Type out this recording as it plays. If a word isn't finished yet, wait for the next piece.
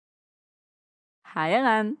Hi,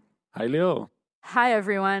 Alan. Hi, Leo. Hi,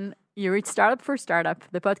 everyone. You reach Startup for Startup,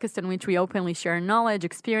 the podcast in which we openly share knowledge,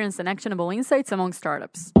 experience, and actionable insights among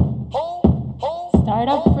startups.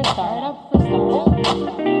 Startup for startup for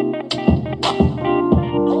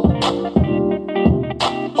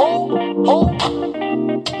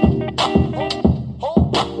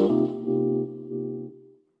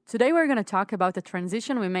Today, we're going to talk about the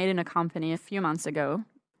transition we made in a company a few months ago.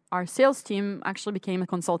 Our sales team actually became a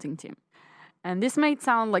consulting team. And this might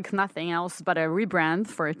sound like nothing else but a rebrand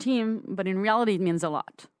for a team, but in reality, it means a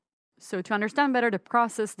lot. So to understand better the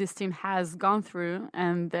process this team has gone through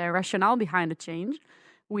and the rationale behind the change,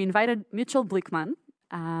 we invited Mitchell Blickman,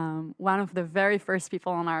 one of the very first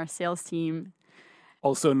people on our sales team.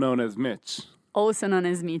 Also known as Mitch. Also known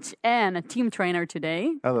as Mitch, and a team trainer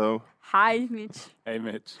today. Hello. Hi, Mitch. Hey,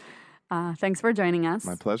 Mitch. Thanks for joining us.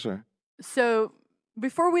 My pleasure. So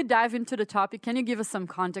before we dive into the topic, can you give us some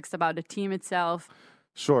context about the team itself?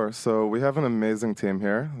 Sure. So we have an amazing team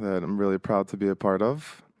here that I'm really proud to be a part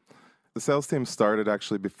of. The sales team started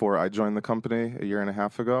actually before I joined the company a year and a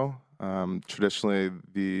half ago. Traditionally,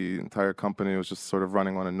 the entire company was just sort of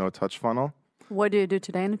running on a no-touch funnel. What do you do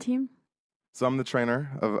today in the team? So I'm the trainer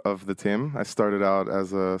of the team. I started out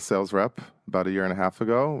as a sales rep about a year and a half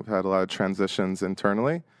ago. We've had a lot of transitions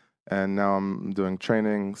internally, and now I'm doing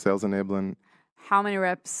training, sales enablement. How many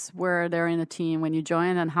reps were there in the team when you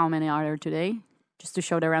joined, and how many are there today? Just to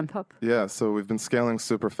show the ramp up. Yeah, so we've been scaling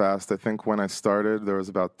super fast. I think when I started, there was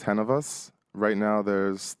about 10 of us. Right now,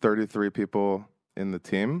 there's 33 people in the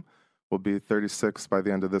team. We'll be 36 by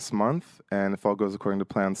the end of this month, and if all goes according to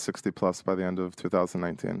plan, 60 plus by the end of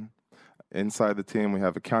 2019. Inside the team, we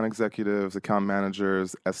have account executives, account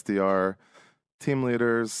managers, SDR, team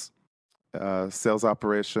leaders, sales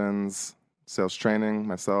operations, sales training,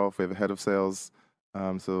 myself. We have a head of sales.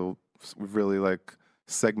 So we've really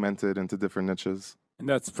segmented into different niches. And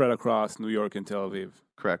that's spread across New York and Tel Aviv.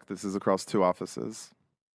 Correct. This is across 2 offices,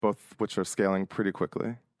 both which are scaling pretty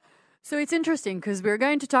quickly. So it's interesting because we're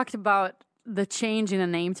going to talk about the change in the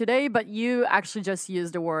name today, but you actually just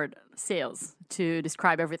used the word sales to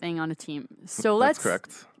describe everything on the team. So That's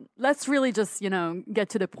correct. Let's really just, get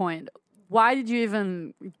to the point. Why did you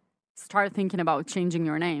even start thinking about changing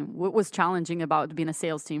your name? What was challenging about being a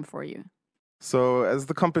sales team for you? So as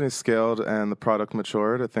the company scaled and the product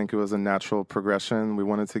matured, I think it was a natural progression. We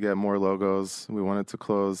wanted to get more logos. We wanted to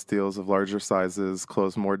close deals of larger sizes,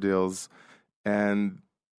 close more deals. And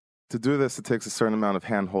to do this, it takes a certain amount of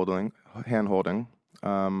hand-holding.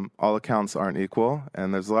 All accounts aren't equal,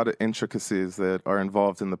 and there's a lot of intricacies that are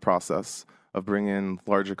involved in the process of bringing in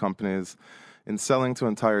larger companies in selling to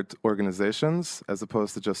entire organizations as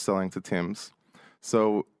opposed to just selling to teams.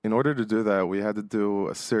 So in order to do that, we had to do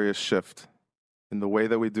a serious shift in the way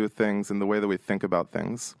that we do things, in the way that we think about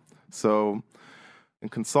things. So in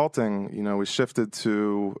consulting, we shifted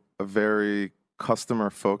to a very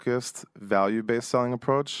customer-focused, value-based selling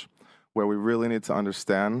approach where we really need to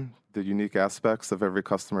understand the unique aspects of every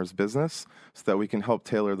customer's business so that we can help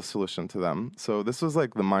tailor the solution to them. So this was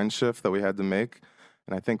like the mind shift that we had to make.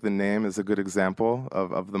 And I think the name is a good example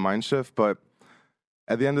of the mind shift. But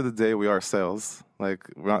at the end of the day, we are sales.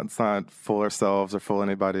 It's not fool ourselves or fool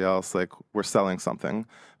anybody else. We're selling something.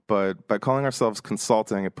 But by calling ourselves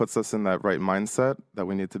consulting, it puts us in that right mindset that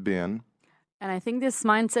we need to be in. And I think this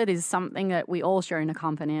mindset is something that we all share in a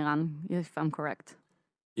company, if I'm correct.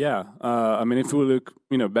 Yeah. If we look,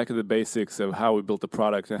 back at the basics of how we built the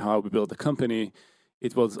product and how we built the company,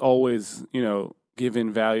 it was always,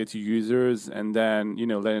 giving value to users and then,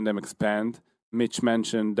 letting them expand. Mitch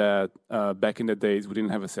mentioned that back in the days, we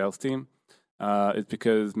didn't have a sales team. It's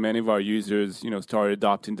because many of our users, started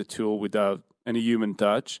adopting the tool without any human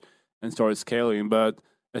touch and started scaling. But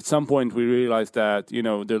at some point, we realized that,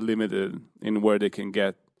 they're limited in where they can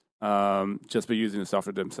get just by using the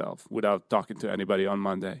software themselves without talking to anybody on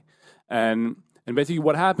Monday. And basically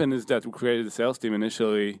what happened is that we created a sales team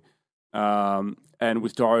initially, and we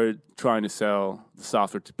started trying to sell the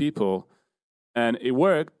software to people. And it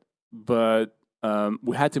worked, but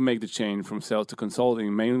we had to make the change from sales to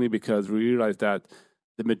consulting, mainly because we realized that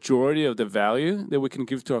the majority of the value that we can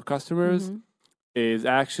give to our customers is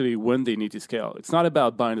actually when they need to scale. It's not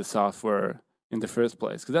about buying the software in the first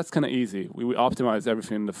place, because that's kind of easy. We optimize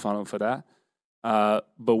everything in the funnel for that.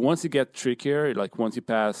 But once you get trickier, once you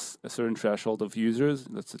pass a certain threshold of users,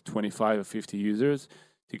 that's 25 or 50 users,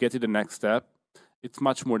 to get to the next step, it's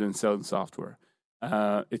much more than selling software.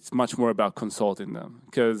 It's much more about consulting them.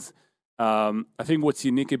 Because I think what's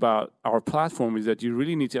unique about our platform is that you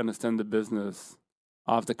really need to understand the business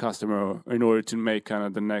of the customer in order to make kind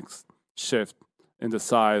of the next shift in the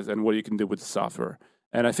size and what you can do with the software.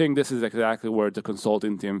 And I think this is exactly where the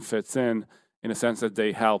consulting team fits in a sense that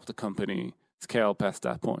they help the company scale past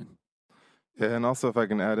that point. Yeah, and also if I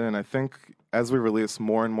can add in, I think as we release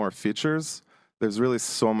more and more features, there's really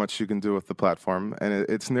so much you can do with the platform. And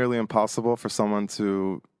it's nearly impossible for someone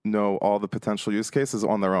to know all the potential use cases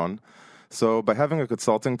on their own. So by having a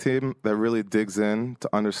consulting team that really digs in to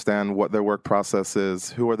understand what their work process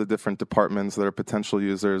is, who are the different departments that are potential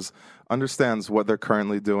users, understands what they're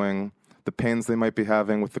currently doing, the pains they might be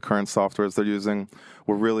having with the current softwares they're using,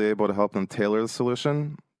 we're really able to help them tailor the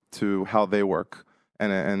solution to how they work.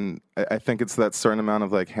 And I think it's that certain amount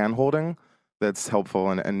of like hand-holding that's helpful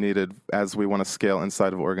and needed as we want to scale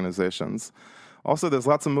inside of organizations. Also, there's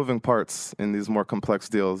lots of moving parts in these more complex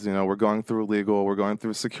deals. You know, we're going through legal, we're going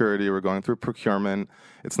through security, we're going through procurement.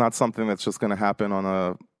 It's not something that's just going to happen on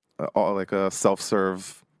a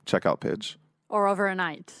self-serve checkout page. Or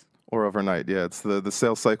overnight. Or overnight, yeah. It's the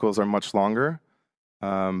sales cycles are much longer,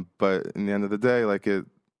 but in the end of the day,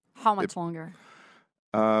 How much longer?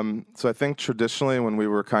 So I think traditionally when we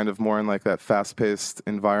were kind of more in like that fast-paced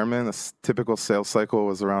environment, a typical sales cycle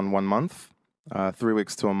was around 1 month, 3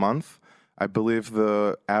 weeks to a month. I believe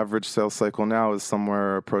the average sales cycle now is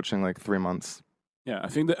somewhere approaching like 3 months. Yeah, I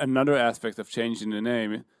think that another aspect of changing the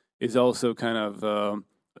name is also kind of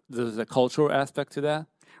there's a cultural aspect to that.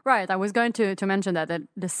 Right, I was going to mention that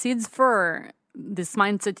the seeds for this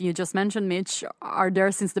mindset you just mentioned, Mitch, are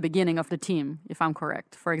there since the beginning of the team, if I'm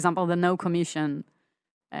correct. For example, the no commission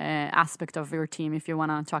aspect of your team, if you want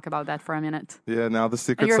to talk about that for a minute. Yeah, now the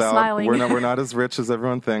secret's You're out. Smiling. We're not as rich as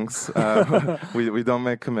everyone thinks. We don't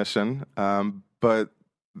make commission, but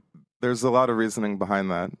there's a lot of reasoning behind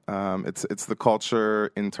that. It's the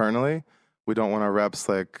culture internally. We don't want our reps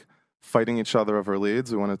like fighting each other over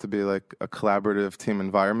leads. We want it to be like a collaborative team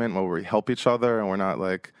environment where we help each other and we're not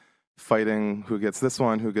like fighting who gets this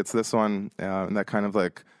one, in that kind of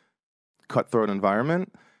like cutthroat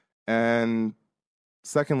environment. And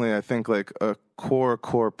secondly, I think like a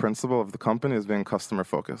core principle of the company is being customer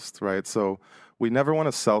focused, right? So we never want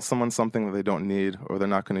to sell someone something that they don't need or they're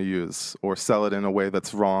not going to use, or sell it in a way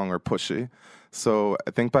that's wrong or pushy. So I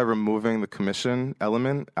think by removing the commission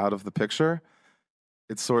element out of the picture,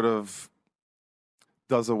 it sort of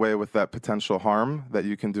does away with that potential harm that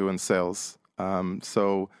you can do in sales.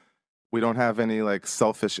 So we don't have any like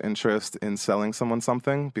selfish interest in selling someone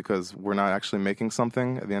something because we're not actually making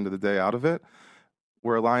something at the end of the day out of it.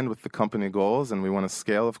 We're aligned with the company goals and we want to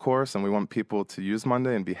scale, of course, and we want people to use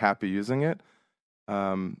Monday and be happy using it.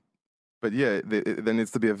 But yeah, there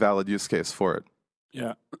needs to be a valid use case for it.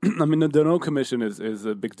 Yeah. I mean, the no commission is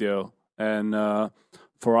a big deal. And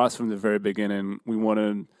for us from the very beginning,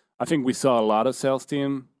 I think we saw a lot of sales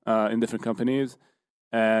team in different companies.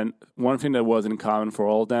 And one thing that was in common for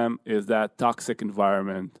all of them is that toxic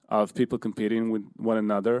environment of people competing with one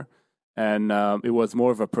another. And it was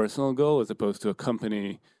more of a personal goal as opposed to a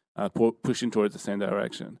company pushing towards the same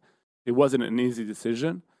direction. It wasn't an easy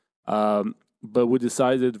decision, but we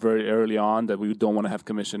decided very early on that we don't want to have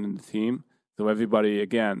commission in the team. So everybody,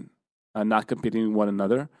 again, not competing with one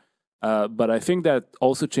another. But I think that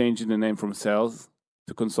also changing the name from sales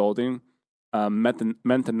to consulting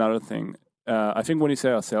meant another thing. I think when you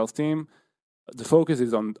say a sales team, the focus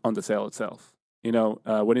is on the sale itself. You know,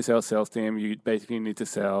 when you say a sales team, you basically need to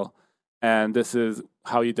sell. And this is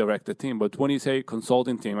how you direct the team. But when you say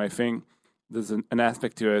consulting team, I think there's an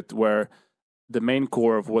aspect to it where the main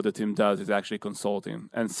core of what the team does is actually consulting.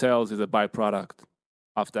 And sales is a byproduct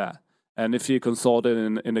of that. And if you consult it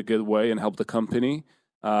in a good way and help the company,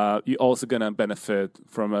 you're also going to benefit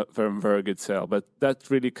from a very good sale. But that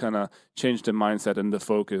really kind of changed the mindset and the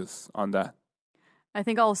focus on that. I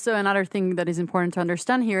think also another thing that is important to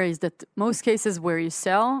understand here is that most cases where you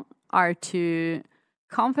sell are to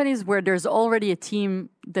companies where there's already a team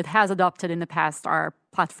that has adopted in the past our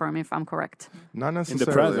platform, if I'm correct. Not necessarily. In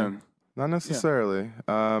the present. Not necessarily.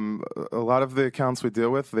 Yeah. A lot of the accounts we deal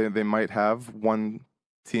with, they might have one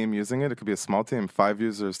team using it. It could be a small team, 5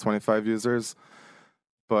 users, 25 users.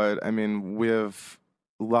 But, I mean, we have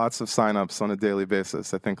lots of signups on a daily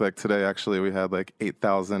basis. I think like today, actually, we had like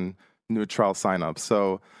 8,000 new trial signups.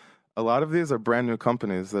 So a lot of these are brand new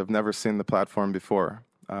companies that have never seen the platform before.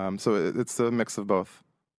 So it's a mix of both.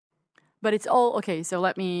 But it's all okay. So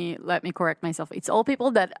let me correct myself. It's all people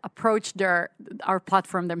that approach our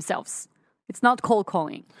platform themselves. It's not cold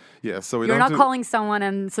calling. Yeah. So you're not calling someone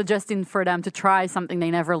and suggesting for them to try something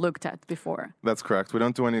they never looked at before. That's correct. We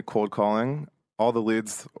don't do any cold calling. All the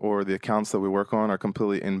leads or the accounts that we work on are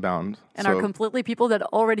completely inbound. And are completely people that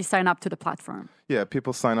already sign up to the platform. Yeah,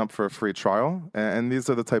 people sign up for a free trial. And these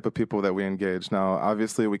are the type of people that we engage. Now,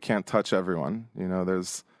 obviously, we can't touch everyone. You know,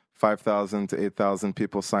 there's 5,000 to 8,000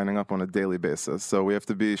 people signing up on a daily basis. So we have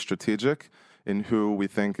to be strategic in who we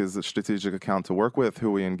think is a strategic account to work with,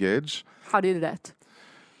 who we engage. How do you do that?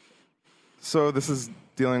 So this is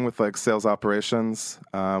dealing with like sales operations.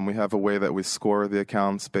 We have a way that we score the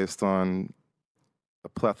accounts based on a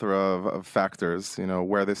plethora of factors. You know,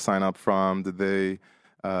 where they sign up from, did they,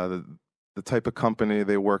 the type of company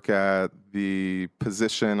they work at, the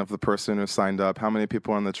position of the person who signed up, how many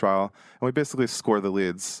people are on the trial, and we basically score the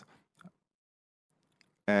leads.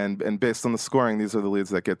 And based on the scoring, these are the leads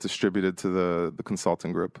that get distributed to the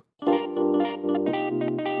consulting group.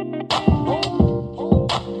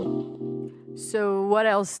 So what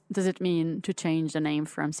else does it mean to change the name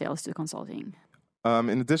from sales to consulting?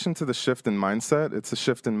 In addition to the shift in mindset, it's a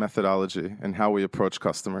shift in methodology and how we approach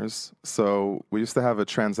customers. So we used to have a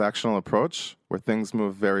transactional approach where things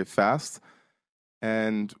move very fast.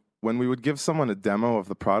 And when we would give someone a demo of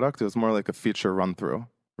the product, it was more like a feature run-through,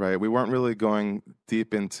 right? We weren't really going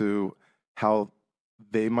deep into how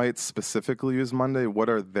they might specifically use Monday, what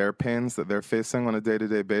are their pains that they're facing on a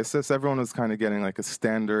day-to-day basis. Everyone was kind of getting like a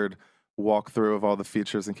standard walkthrough of all the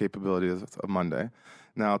features and capabilities of Monday.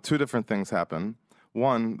 Now, two different things happen.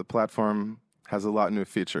 One, the platform has a lot of new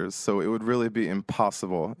features, so it would really be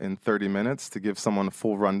impossible in 30 minutes to give someone a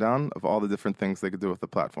full rundown of all the different things they could do with the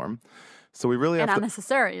platform. So we really have to... And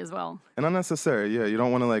unnecessary as well. And unnecessary, yeah. You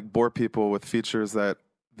don't want to like bore people with features that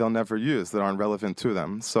they'll never use, that aren't relevant to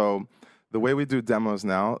them. So the way we do demos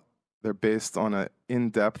now, they're based on an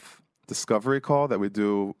in-depth discovery call that we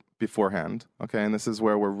do beforehand, okay? And this is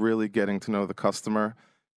where we're really getting to know the customer,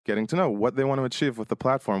 getting to know what they want to achieve with the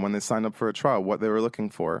platform when they sign up for a trial, what they were looking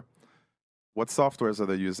for, what softwares are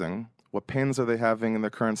they using, what pains are they having in their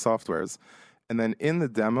current softwares. And then in the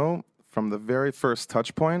demo, from the very first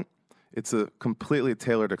touch point, it's a completely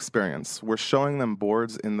tailored experience. We're showing them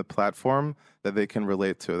boards in the platform that they can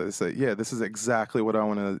relate to. They say, yeah, this is exactly what I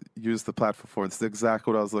want to use the platform for. This is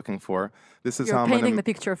exactly what I was looking for. This is You're how I'm painting the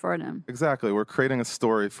picture for them. Exactly. We're creating a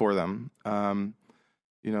story for them.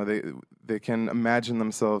 You know, they can imagine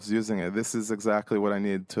themselves using it. This is exactly what I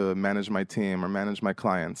need to manage my team or manage my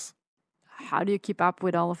clients. How do you keep up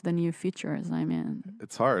with all of the new features? I mean,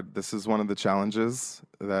 it's hard. This is one of the challenges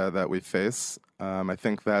that we face. I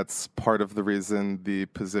think that's part of the reason the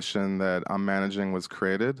position that I'm managing was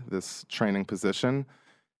created, this training position.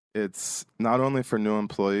 It's not only for new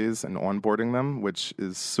employees and onboarding them, which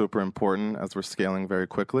is super important as we're scaling very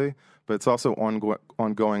quickly, but it's also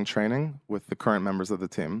ongoing training with the current members of the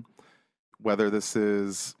team. Whether this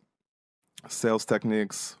is sales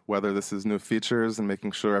techniques, whether this is new features and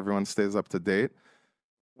making sure everyone stays up to date.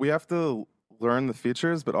 We have to learn the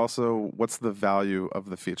features, but also what's the value of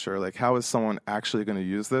the feature? Like, how is someone actually going to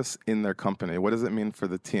use this in their company? What does it mean for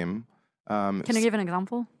the team? Can you give an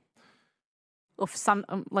example of some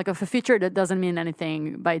like of a feature that doesn't mean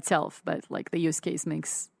anything by itself, but like the use case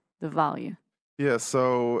makes the value? Yeah,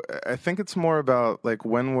 so I think it's more about like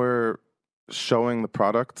when we're showing the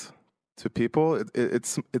product to people,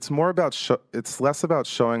 it's more about it's less about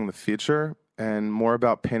showing the feature and more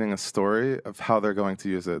about painting a story of how they're going to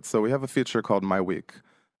use it. So we have a feature called My Week.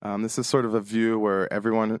 This is sort of a view where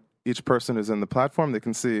each person who's in the platform, they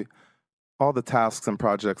can see all the tasks and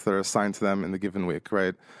projects that are assigned to them in the given week,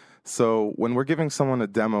 right? So when we're giving someone a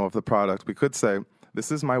demo of the product, we could say,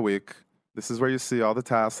 this is my week. This is where you see all the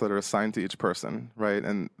tasks that are assigned to each person, right?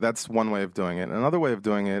 And that's one way of doing it. Another way of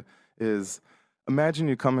doing it is, imagine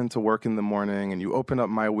you come into work in the morning and you open up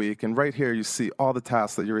My Week, and right here you see all the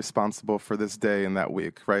tasks that you're responsible for this day and that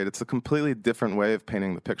week, right? It's a completely different way of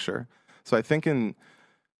painting the picture. So I think in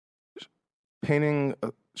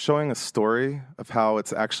showing a story of how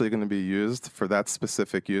it's actually going to be used for that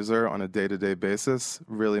specific user on a day-to-day basis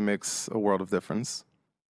really makes a world of difference.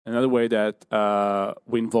 Another way that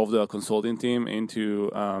we involve the consulting team into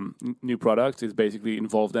new products is basically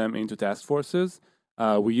involve them into task forces.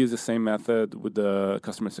 We use the same method with the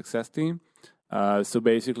customer success team. So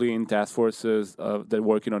basically in task forces that are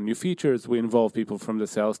working on new features, we involve people from the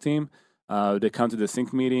sales team. They come to the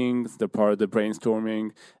sync meetings, they're part of the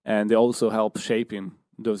brainstorming, and they also help shaping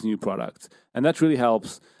those new products. And that really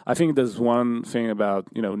helps. I think there's one thing about,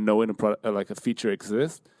 knowing a product, like a feature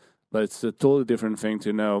exists, but it's a totally different thing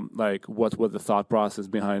to know, like, what was the thought process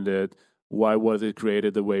behind it, why was it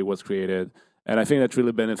created the way it was created. And I think that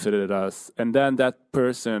really benefited us. And then that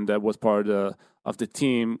person that was part of the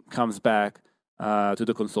team comes back to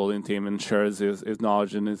the consulting team and shares his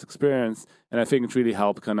knowledge and his experience. And I think it really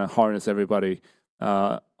helped kind of harness everybody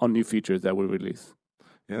on new features that we release.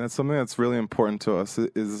 Yeah, that's something that's really important to us,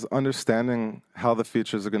 is understanding how the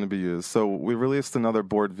features are going to be used. So we released another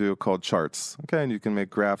board view called charts. Okay, and you can make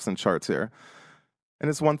graphs and charts here. And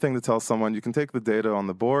it's one thing to tell someone you can take the data on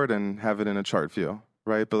the board and have it in a chart view,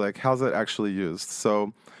 right? But like, how's it actually used?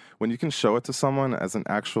 So when you can show it to someone as an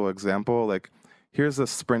actual example, like, here's a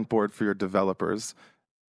sprint board for your developers.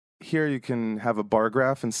 Here you can have a bar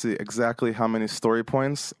graph and see exactly how many story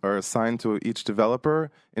points are assigned to each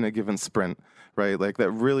developer in a given sprint, right? Like, that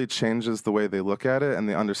really changes the way they look at it and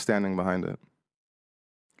the understanding behind it.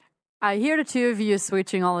 I hear the two of you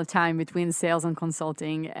switching all the time between sales and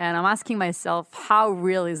consulting, and I'm asking myself, how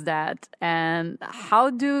real is that? And how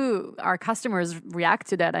do our customers react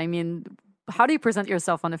to that? I mean, how do you present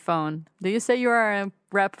yourself on the phone? Do you say you are a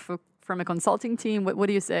rep from a consulting team? What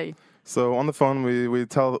do you say? So on the phone,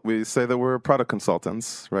 we say that we're product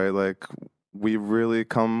consultants, right? Like, we really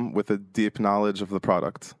come with a deep knowledge of the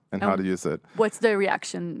product and how to use it. What's the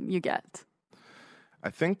reaction you get? I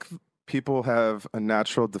think people have a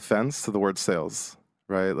natural defense to the word sales,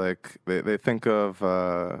 right? Like, they think of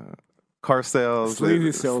car sales.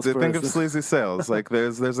 Sleazy sales. They think of sleazy sales. Like,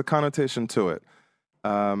 there's a connotation to it.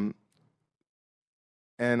 And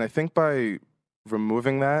I think by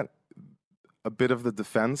removing that, a bit of the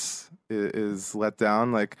defense is let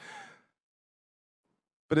down. Like,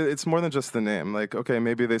 but it's more than just the name. Like, okay,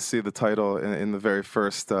 maybe they see the title in the very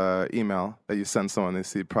first email that you send someone. They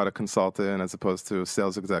see product consultant as opposed to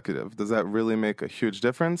sales executive. Does that really make a huge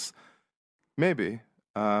difference? Maybe.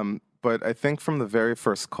 But I think from the very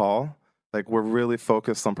first call, like, we're really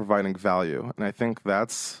focused on providing value. And I think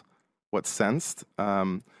that's what's sensed.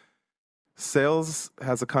 Sales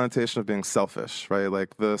has a connotation of being selfish, right?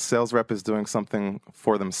 Like, the sales rep is doing something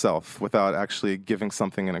for themselves without actually giving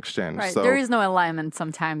something in exchange. Right. So, there is no alignment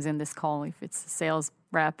sometimes in this call if it's a sales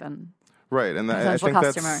rep and right, and I think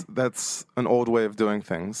that's an old way of doing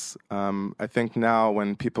things. I think now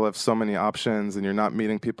when people have so many options and you're not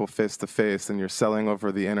meeting people face to face and you're selling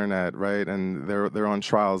over the internet, right, and they're on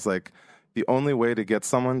trials, like, the only way to get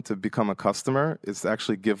someone to become a customer is to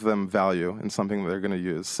actually give them value in something that they're going to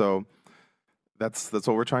use. So that's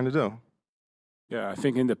what we're trying to do. Yeah, I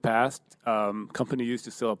think in the past, company used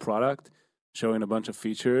to sell a product, showing a bunch of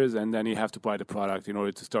features, and then you have to buy the product in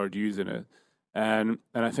order to start using it. And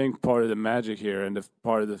I think part of the magic here and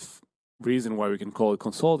part of the reason why we can call it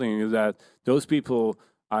consulting is that those people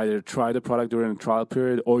either try the product during a trial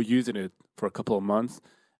period or using it for a couple of months,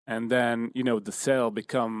 and then the sale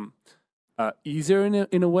become easier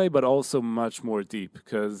in a way, but also much more deep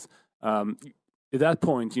because at that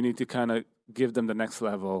point you need to kind of give them the next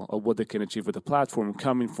level of what they can achieve with the platform,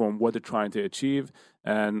 coming from what they're trying to achieve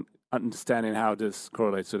and understanding how this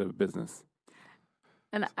correlates to the business.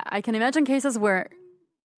 And I can imagine cases where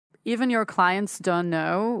even your clients don't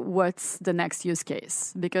know what's the next use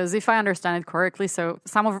case. Because if I understand it correctly, so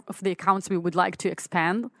some of the accounts we would like to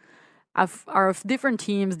expand are of different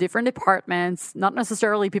teams, different departments, not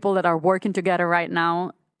necessarily people that are working together right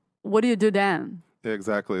now. What do you do then? Yeah,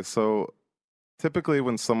 exactly. So typically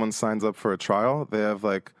when someone signs up for a trial, they have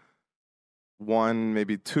like one,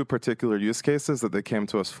 maybe two particular use cases that they came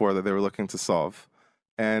to us for that they were looking to solve.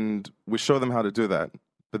 And we show them how to do that.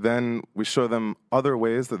 But then we show them other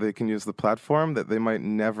ways that they can use the platform that they might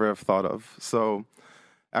never have thought of. So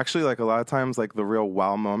actually, like, a lot of times, like, the real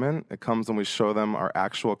wow moment, it comes when we show them our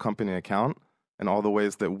actual company account and all the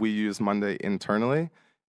ways that we use Monday internally.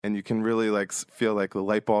 And you can really, like, feel like the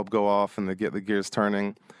light bulb go off and they get the gears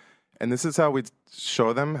turning. And this is how we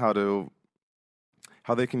show them how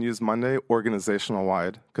they can use Monday organizational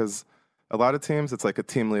wide. Because a lot of teams, it's like a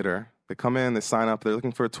team leader. They come in, they sign up, they're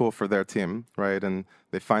looking for a tool for their team, right? And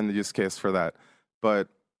they find the use case for that. But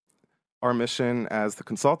our mission as the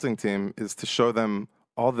consulting team is to show them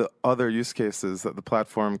all the other use cases that the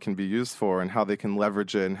platform can be used for and how they can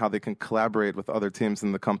leverage it and how they can collaborate with other teams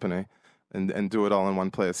in the company and do it all in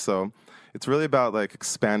one place. So it's really about, like,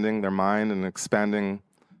 expanding their mind and expanding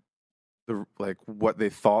what they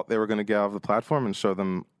thought they were going to get out of the platform and show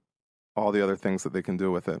them all the other things that they can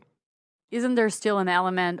do with it. Isn't there still an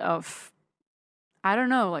element of, I don't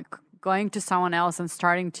know, like going to someone else and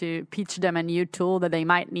starting to pitch them a new tool that they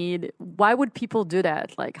might need? Why would people do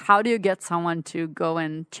that? Like, how do you get someone to go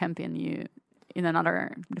and champion you in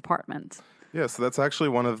another department? Yeah, so that's actually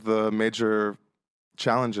one of the major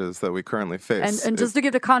challenges that we currently face. And just to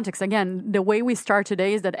give the context, again, the way we start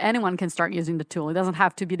today is that anyone can start using the tool. It doesn't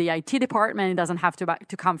have to be the IT department. It doesn't have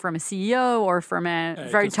to come from a CEO or from a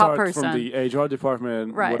very top person. From the HR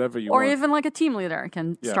department, right. Whatever you or want. Or even like a team leader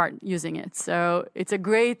can start using it. So it's a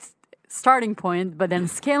great starting point, but then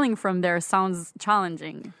scaling from there sounds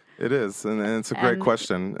challenging. It is, and it's a great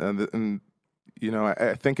question. And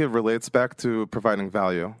I think it relates back to providing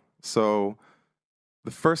value. So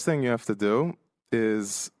the first thing you have to do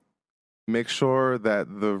is make sure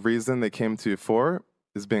that the reason they came to you for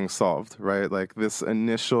is being solved, right? Like this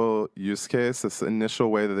initial use case, this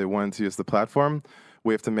initial way that they wanted to use the platform,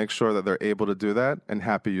 we have to make sure that they're able to do that and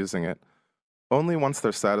happy using it. Only once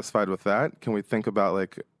they're satisfied with that can we think about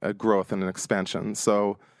like a growth and an expansion.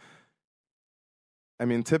 So, I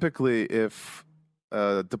mean, typically if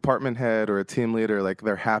a department head or a team leader, like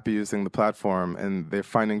they're happy using the platform and they're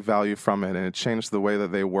finding value from it and it changed the way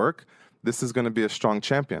that they work, this is going to be a strong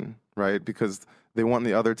champion, right? Because they want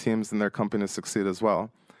the other teams in their company to succeed as well.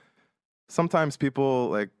 Sometimes people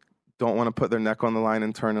like don't want to put their neck on the line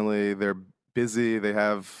internally. They're busy. They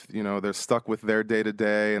have, they're stuck with their day to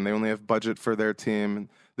day and they only have budget for their team.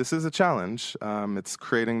 This is a challenge. It's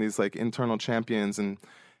creating these like internal champions and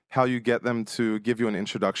how you get them to give you an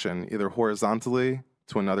introduction, either horizontally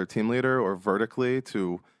to another team leader or vertically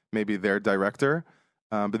to maybe their director.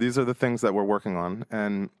 But these are the things that we're working on.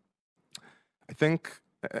 And I think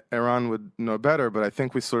Eran would know better, but I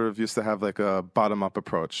think we sort of used to have like a bottom-up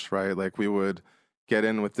approach, right? Like we would get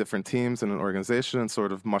in with different teams in an organization and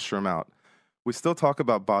sort of mushroom out. We still talk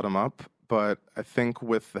about bottom-up, but I think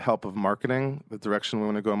with the help of marketing, the direction we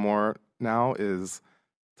want to go more now is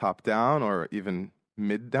top-down or even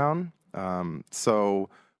mid-down. So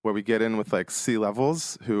where we get in with like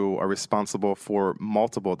C-levels who are responsible for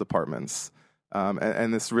multiple departments.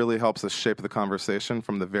 And this really helps us shape the conversation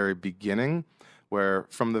from the very beginning, where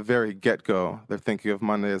from the very get-go, they're thinking of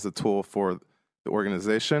Monday as a tool for the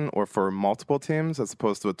organization or for multiple teams as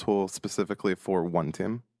opposed to a tool specifically for one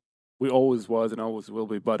team. We always was and always will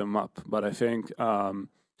be bottom up. But I think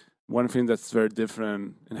one thing that's very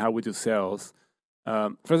different in how we do sales,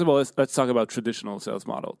 first of all, let's talk about traditional sales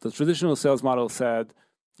model. The traditional sales model said,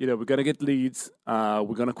 we're going to get leads, we're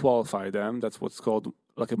going to qualify them. That's what's called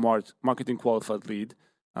like a marketing qualified lead.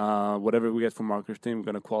 Whatever we get from marketing, we're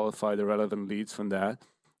going to qualify the relevant leads from that.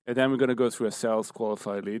 And then we're going to go through a sales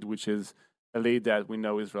qualified lead, which is a lead that we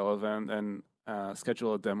know is relevant and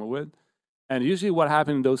schedule a demo with. And usually what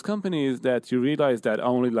happened in those companies is that you realize that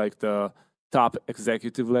only like the top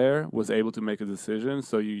executive layer was able to make a decision.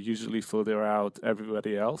 So you usually filter out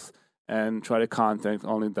everybody else and try to contact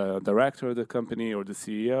only the director of the company or the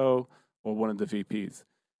CEO or one of the VPs.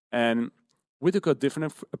 And we took a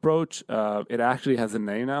different approach. It actually has a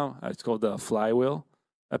name now. It's called the flywheel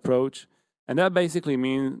approach. And that basically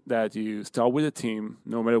means that you start with a team,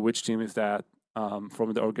 no matter which team is that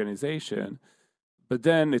from the organization. But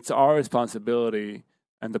then it's our responsibility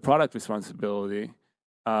and the product responsibility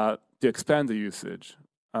to expand the usage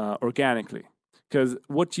organically. Because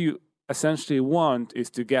what you essentially want is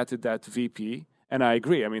to get to that VP. And I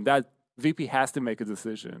agree. I mean, that VP has to make a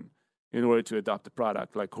decision in order to adopt the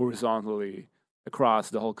product, like horizontally across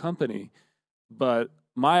the whole company. But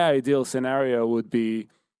my ideal scenario would be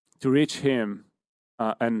to reach him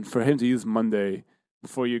and for him to use Monday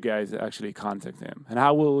before you guys actually contact him. And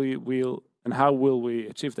how will we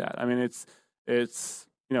achieve that? I mean, it's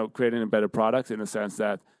creating a better product in the sense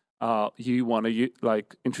that you want to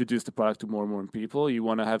introduce the product to more and more people. You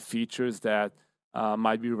want to have features that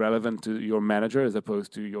might be relevant to your manager as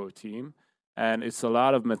opposed to your team. And it's a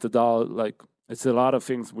lot of it's a lot of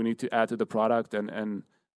things we need to add to the product and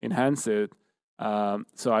enhance it.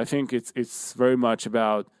 So I think it's very much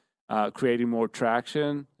about creating more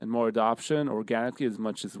traction and more adoption organically as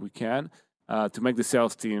much as we can to make the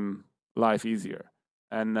sales team life easier.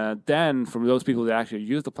 And then from those people that actually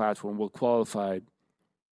use the platform, we'll qualify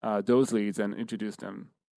those leads and introduce them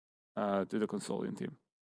to the consulting team.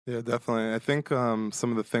 Yeah, definitely. I think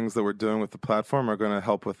some of the things that we're doing with the platform are going to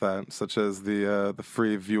help with that, such as the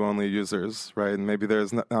free view-only users, right? And maybe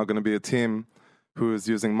there's now going to be a team who is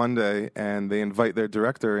using Monday, and they invite their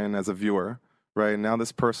director in as a viewer, right? Now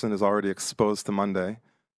this person is already exposed to Monday.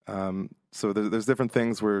 So there's different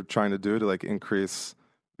things we're trying to do to increase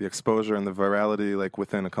the exposure and the virality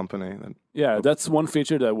within a company. Yeah, that's one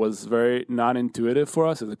feature that was very non-intuitive for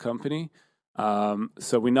us as a company.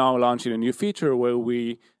 So we're now launching a new feature where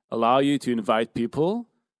we allow you to invite people,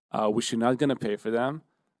 which you're not going to pay for them,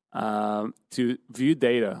 to view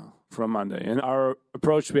data from Monday. And our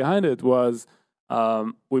approach behind it was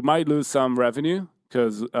we might lose some revenue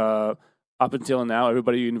because up until now,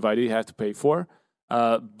 everybody you invited you have to pay for.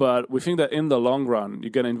 But we think that in the long run,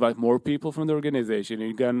 you're going to invite more people from the organization.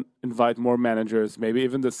 You're going to invite more managers, maybe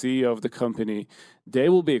even the CEO of the company. They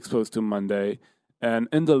will be exposed to Monday. And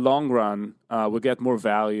in the long run, we'll get more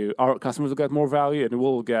value. Our customers will get more value, and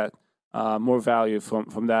we'll get more value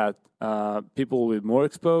from that. People will be more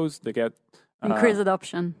exposed. They get increase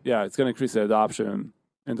adoption. Yeah, it's going to increase the adoption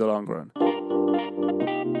in the long run.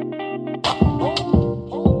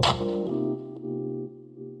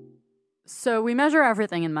 So we measure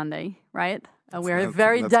everything in Monday, right? We're a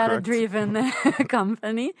very That's correct. data-driven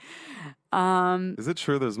company. Is it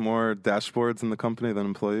true there's more dashboards in the company than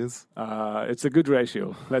employees? It's a good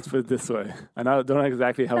ratio. Let's put it this way. And I don't know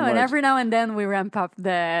exactly how No, much. and every now and then we ramp up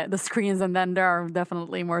the screens, and then there are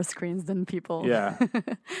definitely more screens than people. Yeah.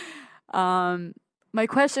 My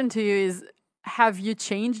question to you is: have you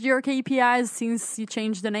changed your KPIs since you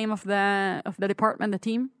changed the name of the department, the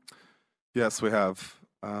team? Yes, we have.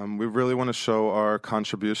 We really want to show our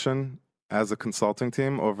contribution as a consulting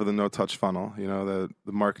team over the no-touch funnel. You know, the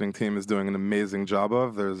marketing team is doing an amazing job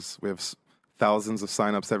of. We have thousands of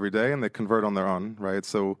signups every day, and they convert on their own, right?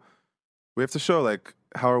 So we have to show, like,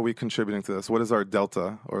 how are we contributing to this? What is our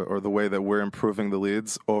delta, or the way that we're improving the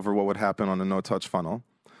leads over what would happen on a no-touch funnel?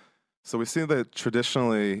 So we see that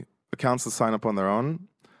traditionally, accounts that sign up on their own,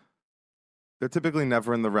 they're typically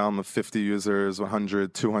never in the realm of 50 users,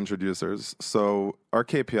 100, 200 users. So our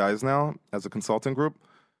KPIs now, as a consulting group,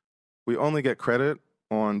 we only get credit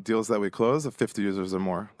on deals that we close of 50 users or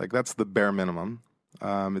more. Like, that's the bare minimum.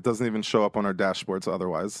 It doesn't even show up on our dashboards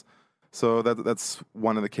otherwise. So that's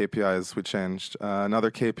one of the KPIs we changed. Another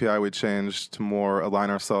KPI we changed to more align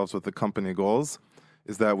ourselves with the company goals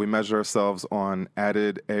is that we measure ourselves on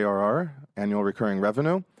added ARR, annual recurring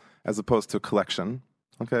revenue, as opposed to collection.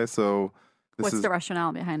 Okay, so what's the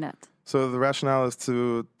rationale behind that? So the rationale is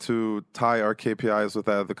to tie our KPIs with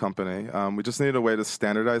that of the company. We just need a way to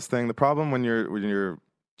standardize things. The problem when you're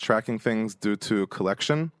tracking things due to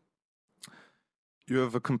collection, you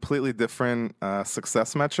have a completely different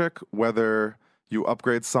success metric, whether you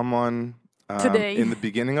upgrade someone today in the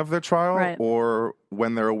beginning of their trial, right, or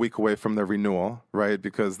when they're a week away from their renewal, right?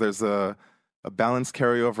 Because there's a balance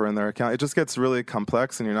carryover in their account. It just gets really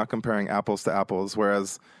complex, and you're not comparing apples to apples.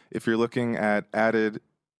 Whereas if you're looking at added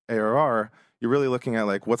ARR, you're really looking at,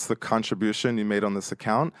 like, what's the contribution you made on this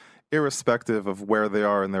account, irrespective of where they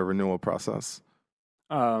are in their renewal process.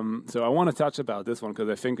 So I want to touch about this one because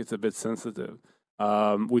I think it's a bit sensitive.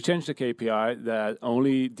 We changed the KPI that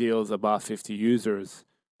only deals above 50 users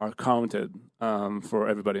are counted for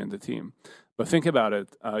everybody in the team. But think about it.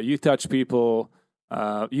 You touch people,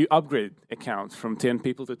 you upgrade accounts from 10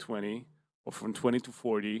 people to 20 or from 20 to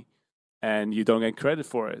 40, and you don't get credit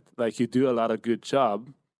for it. Like, you do a lot of good job,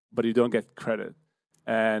 but you don't get credit.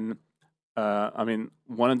 And I mean,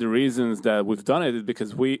 one of the reasons that we've done it is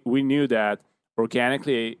because we knew that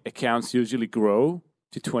organically accounts usually grow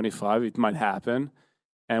to 25. It might happen.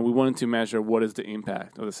 And we wanted to measure what is the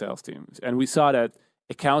impact of the sales team. And we saw that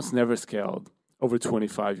accounts never scaled over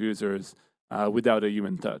 25 users without a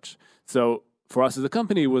human touch. So for us as a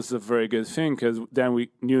company, it was a very good thing because then we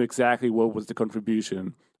knew exactly what was the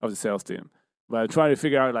contribution of the sales team. But I'm trying to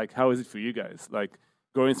figure out, like, how is it for you guys? Like,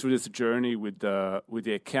 going through this journey with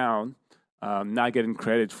the account, not getting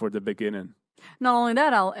credit for the beginning. Not only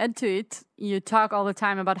that, I'll add to it. You talk all the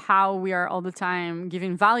time about how we are all the time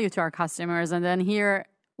giving value to our customers. And then here,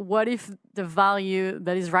 what if the value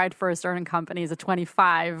that is right for a certain company is a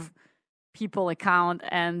 25 people account,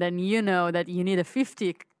 and then you know that you need a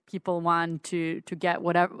 50 people one to get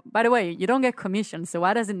whatever. By the way, you don't get commission, so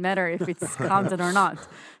why does it matter if it's counted or not?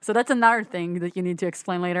 So that's another thing that you need to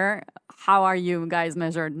explain later. How are you guys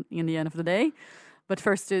measured in the end of the day? But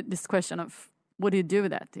first, this question of what do you do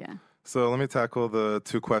with that? Yeah. So let me tackle the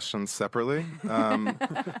two questions separately.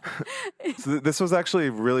 So this was actually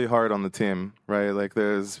really hard on the team, right? Like,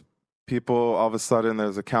 there's people, all of a sudden,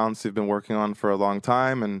 there's accounts you've been working on for a long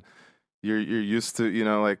time, and you're used to, you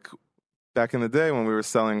know, like, back in the day when we were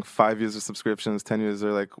selling 5-user subscriptions,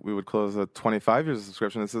 10-user, like, we would close a 25-user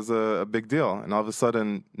subscription. This is a big deal. And all of a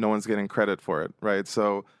sudden, no one's getting credit for it, right?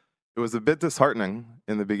 So it was a bit disheartening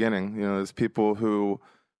in the beginning. You know, there's people who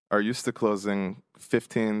are used to closing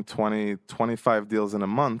 15, 20, 25 deals in a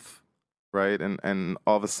month, right? And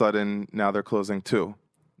all of a sudden, now they're closing 2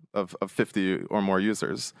 of 50 or more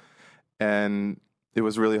users. And it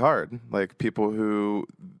was really hard. Like, people who,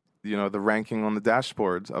 you know, the ranking on the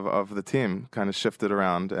dashboard of the team kind of shifted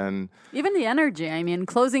around. And even the energy, I mean,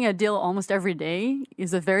 closing a deal almost every day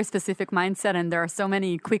is a very specific mindset, and there are so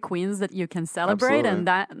many quick wins that you can celebrate. Absolutely. And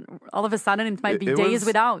that all of a sudden it might be days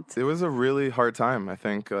without. It was a really hard time, I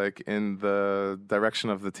think, like, in the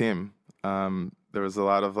direction of the team. There was a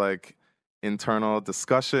lot of, like, internal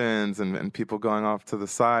discussions and people going off to the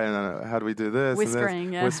side and how do we do this? Whispering, and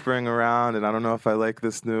this, yeah. whispering around, and I don't know if I like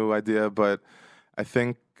this new idea, but I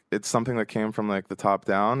think it's something that came from, like, the top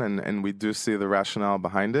down, and we do see the rationale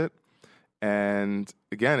behind it. And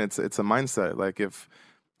again, it's a mindset. Like, if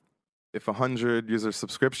 100 user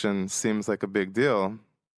subscription seems like a big deal,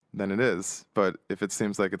 then it is. But if it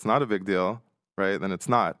seems like it's not a big deal, right, then it's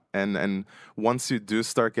not. And once you do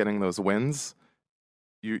start getting those wins,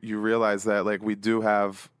 you realize that like we do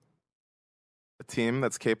have a team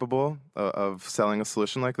that's capable of selling a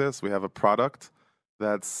solution like this. We have a product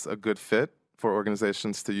that's a good fit for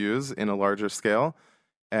organizations to use in a larger scale.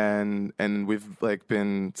 And we've like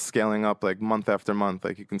been scaling up like month after month.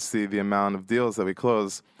 Like you can see the amount of deals that we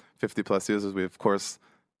close, 50 plus users. We of course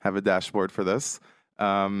have a dashboard for this,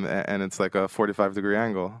 and it's like a 45-degree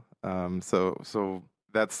angle. So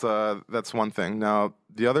that's one thing. Now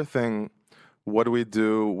the other thing, what do we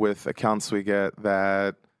do with accounts we get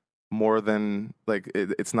that more than like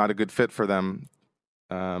it's not a good fit for them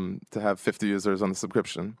to have 50 users on the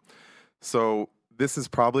subscription? So this is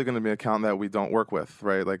probably going to be an account that we don't work with,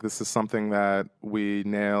 right? Like this is something that we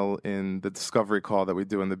nail in the discovery call that we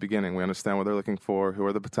do in the beginning. We understand what they're looking for, who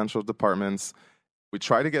are the potential departments. We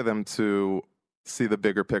try to get them to see the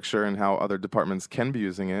bigger picture and how other departments can be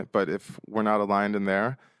using it. But if we're not aligned in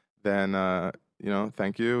there, then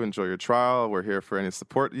thank you, enjoy your trial. We're here for any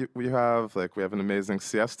support we have. Like we have an amazing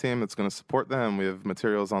CS team that's going to support them. We have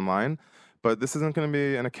materials online. But this isn't going to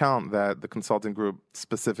be an account that the consulting group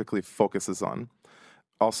specifically focuses on.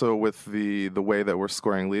 Also, with the way that we're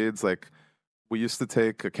scoring leads, like we used to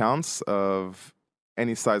take accounts of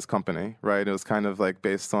any size company, right? It was kind of like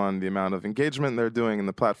based on the amount of engagement they're doing in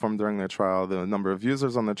the platform during their trial, the number of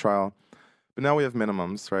users on their trial. But now we have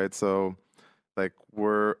minimums, right? So like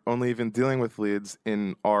we're only even dealing with leads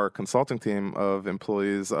in our consulting team of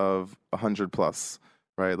employees of 100 plus,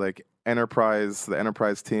 right? Like the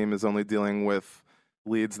enterprise team is only dealing with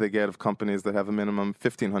leads they get of companies that have a minimum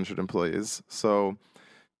 1,500 employees. So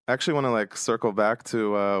I actually want to like circle back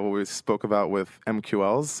to what we spoke about with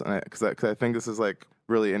MQLs, because I think this is like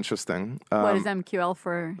really interesting. What is MQL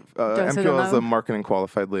for? Those who don't MQL is know? a marketing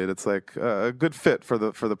qualified lead. It's like a good fit for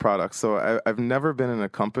the product. So I've never been in a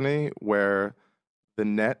company where the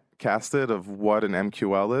net casted of what an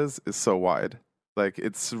MQL is so wide. Like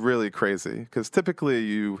it's really crazy because typically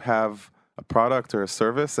you have a product or a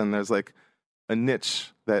service and there's like a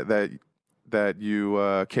niche that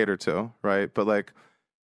you cater to, right? But like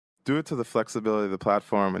due to the flexibility of the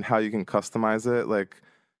platform and how you can customize it, like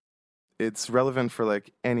it's relevant for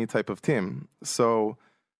like any type of team. So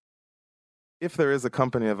if there is a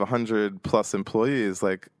company of 100 plus employees,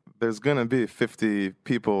 like there's going to be 50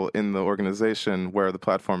 people in the organization where the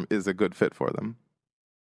platform is a good fit for them.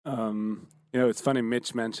 It's funny,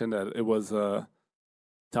 Mitch mentioned that it was a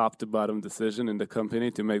top to bottom decision in the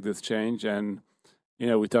company to make this change. And,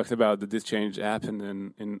 we talked about that this change happened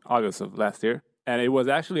in August of last year. And it was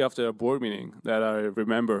actually after a board meeting that I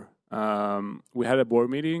remember. We had a board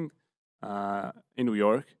meeting in New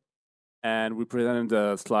York, and we presented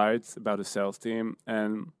the slides about the sales team.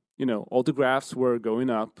 And, all the graphs were going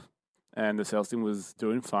up, and the sales team was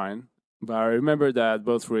doing fine. But I remember that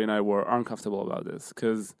both Ray and I were uncomfortable about this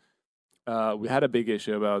because we had a big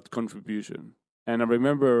issue about contribution. And I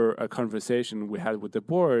remember a conversation we had with the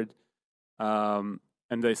board, and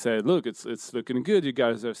they said, look, it's looking good. You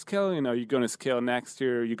guys are scaling. Are you going to scale next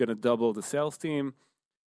year? You're going to double the sales team?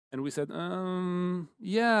 And we said,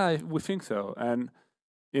 yeah, we think so. And,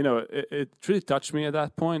 it really touched me at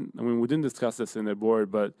that point. I mean, we didn't discuss this in the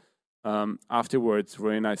board, but afterwards,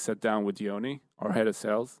 Ray and I sat down with Yoni, our head of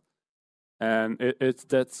sales. And it's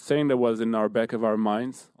that thing that was in our back of our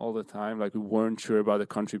minds all the time. Like we weren't sure about the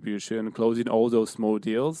contribution, closing all those small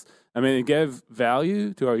deals. I mean, it gave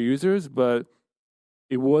value to our users, but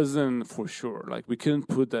it wasn't for sure. Like we couldn't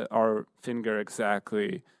put our finger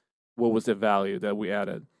exactly what was the value that we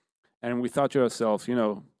added. And we thought to ourselves,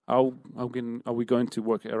 how are we going to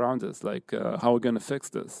work around this? Like, how are we going to fix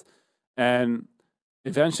this? And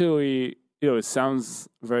eventually, it sounds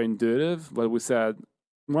very intuitive, but we said,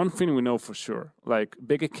 one thing we know for sure, like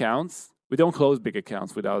big accounts, we don't close big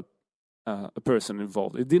accounts without a person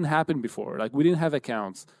involved. It didn't happen before. Like we didn't have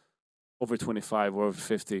accounts over 25 or over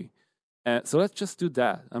 50. So let's just do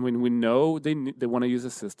that. I mean, we know they want to use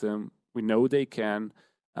a system. We know they can.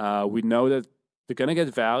 We know that they're going to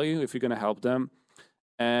get value if you're going to help them.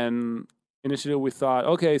 And initially we thought,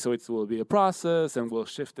 okay, so it will be a process and we'll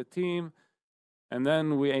shift the team. And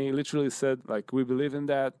then we literally said, like, we believe in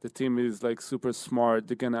that. The team is like super smart.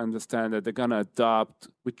 They're going to understand that. They're going to adopt.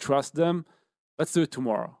 We trust them. Let's do it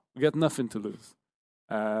tomorrow. We got nothing to lose.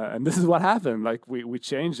 And this is what happened. Like we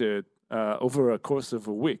changed it over a course of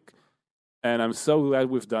a week. And I'm so glad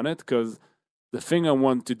we've done it because the thing I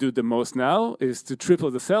want to do the most now is to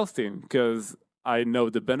triple the sales team because I know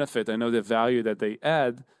the benefit. I know the value that they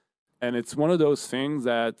add. And it's one of those things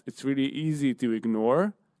that it's really easy to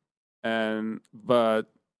ignore. But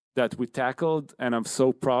that we tackled and I'm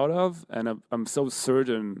so proud of, and I'm so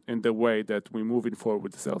certain in the way that we're moving forward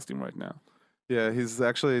with the sales team right now. Yeah, he's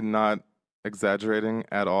actually not exaggerating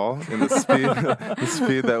at all in the speed the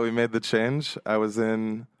speed that we made the change. I was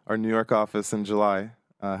in our New York office in July,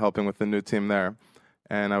 helping with the new team there,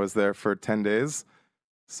 and I was there for 10 days.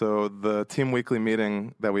 So the team weekly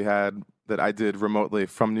meeting that we had, that I did remotely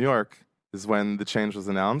from New York, is when the change was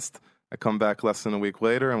announced. I come back less than a week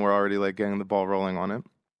later, and we're already like getting the ball rolling on it.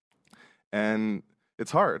 And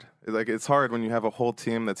it's hard. It's hard when you have a whole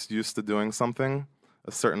team that's used to doing something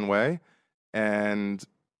a certain way, and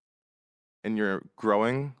you're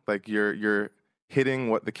growing, like you're hitting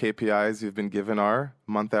what the KPIs you've been given are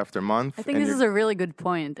month after month. I think this is a really good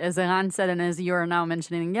point. As Eran said, and as you're now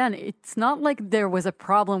mentioning again, it's not like there was a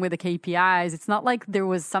problem with the KPIs. It's not like there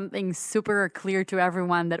was something super clear to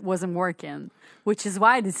everyone that wasn't working, which is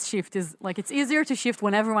why this shift is like, it's easier to shift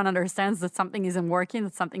when everyone understands that something isn't working,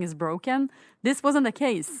 that something is broken. This wasn't the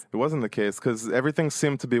case. It wasn't the case because everything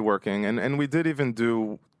seemed to be working. And we did even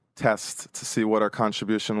do tests to see what our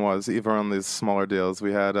contribution was, even on these smaller deals.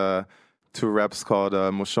 We had 2 reps called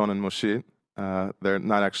Mushon and Mushit. They're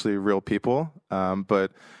not actually real people,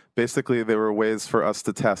 but basically they were ways for us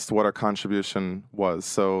to test what our contribution was.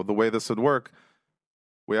 So the way this would work,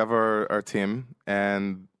 we have our team,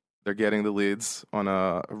 and they're getting the leads on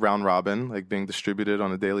a round robin, like being distributed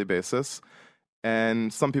on a daily basis.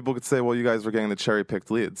 And some people could say, well, you guys were getting the cherry-picked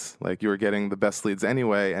leads. Like, you were getting the best leads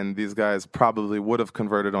anyway, and these guys probably would have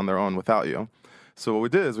converted on their own without you. So what we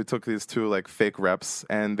did is we took these 2 like fake reps,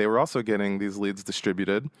 and they were also getting these leads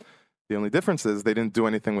distributed. The only difference is they didn't do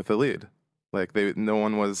anything with the lead. Like, no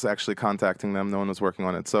one was actually contacting them. No one was working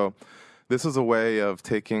on it. So this is a way of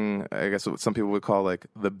taking, I guess, what some people would call like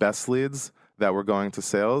the best leads that were going to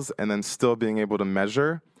sales, and then still being able to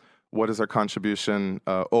measure what is our contribution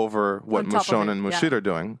over what Mushon and Mushit are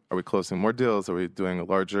doing. Are we closing more deals? Are we doing a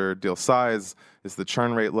larger deal size? Is the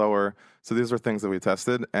churn rate lower? So these are things that we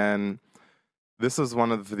tested. And this is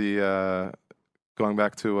one of the, going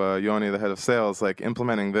back to Yoni, the head of sales, like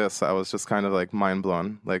implementing this, I was just kind of like mind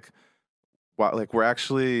blown. Like we're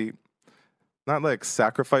actually not like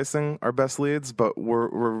sacrificing our best leads, but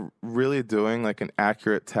we're really doing like an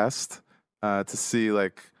accurate test to see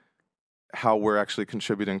like how we're actually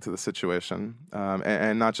contributing to the situation,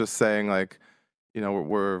 and not just saying like, you know,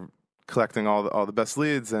 we're collecting all the best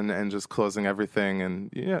leads and just closing everything. And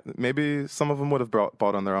yeah, maybe some of them would have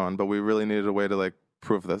bought on their own, but we really needed a way to like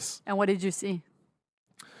prove this. And what did you see?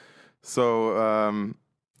 So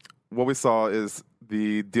what we saw is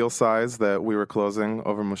the deal size that we were closing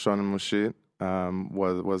over Mushon and Mushit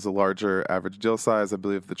was a larger average deal size. I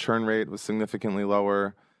believe the churn rate was significantly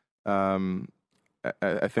lower.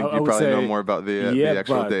 I think you probably know more about the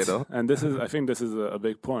actual data. And I think this is a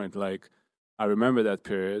big point. Like, I remember that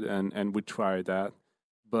period, and we tried that.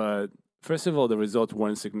 But first of all, the results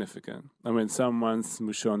weren't significant. I mean, some months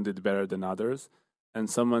Mushon did better than others, and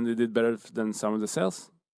some months they did better than some of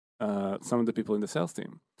the people in the sales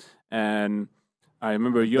team. And I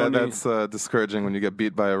remember Yoni. That's discouraging when you get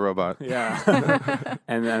beat by a robot. Yeah.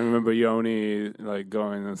 And I remember Yoni like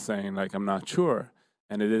going and saying like, I'm not sure.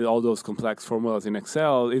 And they did all those complex formulas in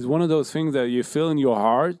Excel. It's one of those things that you feel in your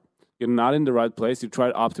heart, you're not in the right place, you try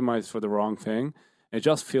to optimize for the wrong thing, it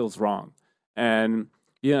just feels wrong. And,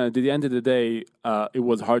 you know, at the end of the day, it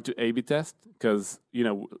was hard to A/B test because, you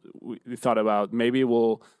know, we thought about maybe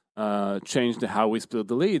we'll change how we split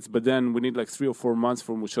the leads, but then we need like 3 or 4 months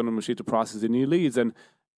for Mushon and Mushit to process the new leads, and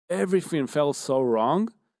everything felt so wrong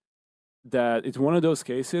that it's one of those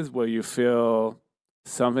cases where you feel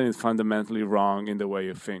something is fundamentally wrong in the way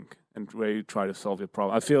you think and the way you try to solve your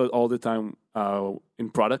problem. I feel it all the time in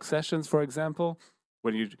product sessions, for example,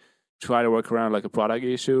 when you try to work around like a product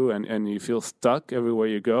issue and you feel stuck everywhere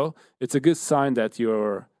you go. It's a good sign that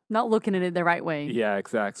you're not looking at it the right way. Yeah,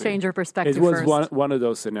 exactly. Change your perspective. It was first. one of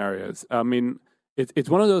those scenarios. I mean, it's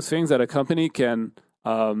one of those things that a company can,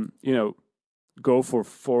 go for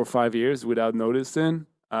 4 or 5 years without noticing.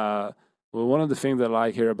 Well, one of the things that I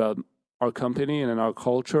like here about our company and in our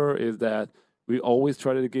culture is that we always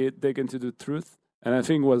try to dig into the truth. And I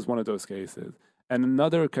think it was one of those cases. And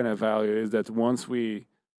another kind of value is that once we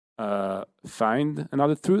find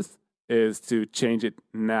another truth is to change it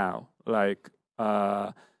now.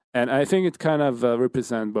 And I think it kind of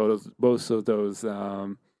represents both of those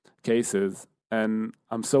cases. And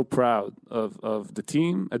I'm so proud of the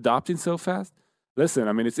team adopting so fast. Listen,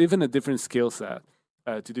 I mean, it's even a different skill set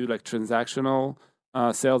to do like transactional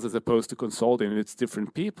sales as opposed to consulting. It's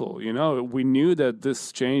different people. You know, we knew that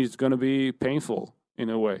this change is going to be painful in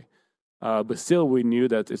a way, but still we knew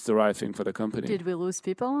that it's the right thing for the company. Did we lose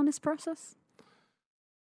people in this process?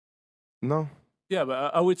 No. Yeah,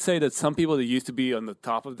 but I would say that some people that used to be on the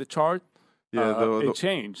top of the chart Yeah, it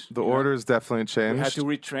changed. the orders definitely changed. We had to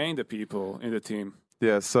retrain the people in the team.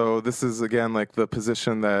 Yeah, so this is again like the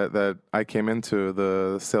position that I came into,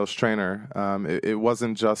 the sales trainer. It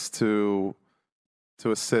wasn't just to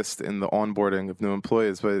assist in the onboarding of new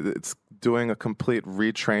employees, but it's doing a complete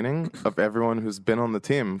retraining of everyone who's been on the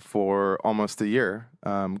team for almost a year.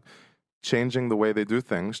 Changing the way they do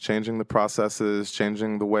things, changing the processes,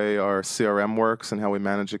 changing the way our CRM works and how we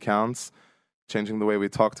manage accounts, changing the way we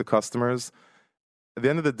talk to customers. At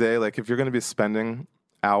the end of the day, like if you're going to be spending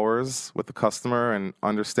hours with the customer and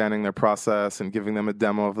understanding their process and giving them a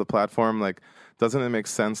demo of the platform, like doesn't it make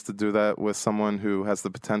sense to do that with someone who has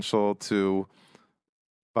the potential to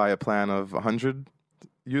buy a plan of 100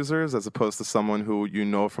 users as opposed to someone who you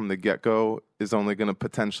know from the get-go is only going to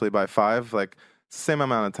potentially buy 5? Like same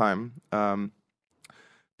amount of time.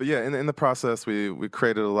 But yeah, in the process, we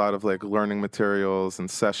created a lot of like learning materials and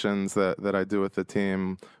sessions that I do with the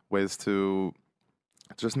team, ways to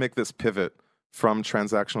just make this pivot from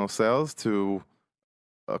transactional sales to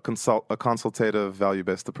a consultative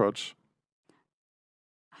value-based approach.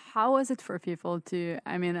 How was it for people to,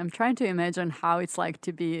 I mean, I'm trying to imagine how it's like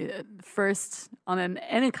to be first on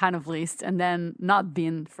any kind of list and then not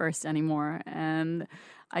being first anymore. And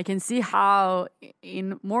I can see how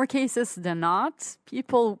in more cases than not,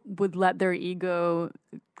 people would let their ego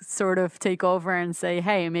sort of take over and say,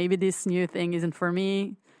 hey, maybe this new thing isn't for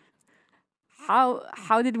me.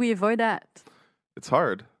 How did we avoid that? It's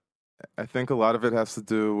hard. I think a lot of it has to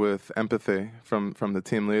do with empathy from the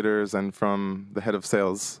team leaders and from the head of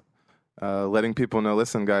sales. Letting people know,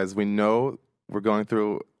 listen, guys, we know we're going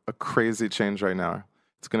through a crazy change right now.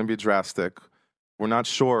 It's going to be drastic. We're not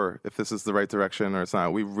sure if this is the right direction or it's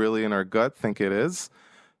not. We really, in our gut, think it is.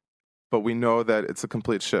 But we know that it's a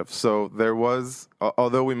complete shift. So there was,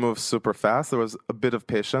 although we moved super fast, there was a bit of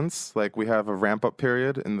patience. Like we have a ramp-up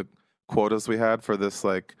period in the quotas we had for this,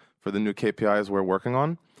 like for the new KPIs we're working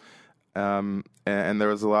on. And there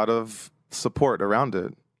was a lot of support around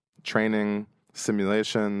it, training,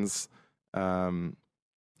 simulations, a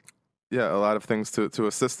lot of things to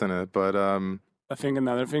assist in it. But I think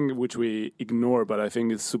another thing which we ignore, but I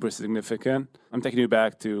think is super significant. I'm taking you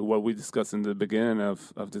back to what we discussed in the beginning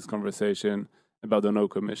of this conversation about the no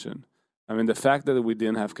commission. I mean, the fact that we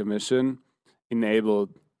didn't have commission enabled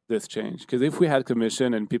this change. Because if we had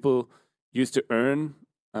commission and people used to earn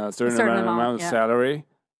a certain amount of salary,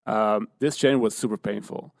 this change was super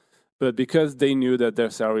painful. But because they knew that their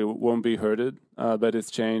salary won't be hurted by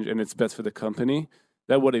this change and it's best for the company,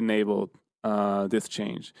 that would enable this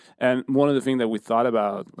change. And one of the things that we thought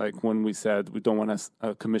about, like when we said we don't want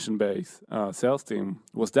a commission-based sales team,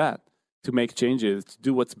 was that to make changes, to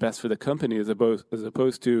do what's best for the company as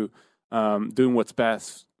opposed to doing what's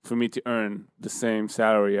best for me to earn the same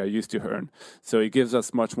salary I used to earn. So it gives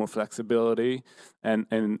us much more flexibility. And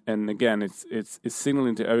again, it's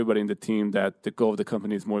signaling to everybody in the team that the goal of the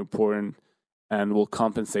company is more important and we'll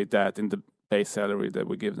compensate that in the base salary that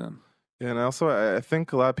we give them. Yeah, and also I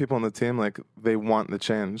think a lot of people on the team, like they want the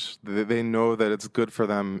change. They know that it's good for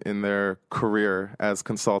them in their career as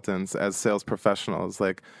consultants, as sales professionals.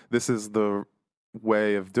 Like this is the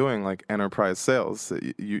way of doing like enterprise sales.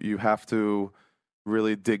 You have to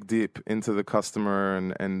really dig deep into the customer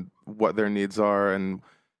and what their needs are, and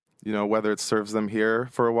you know, whether it serves them here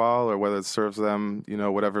for a while or whether it serves them, you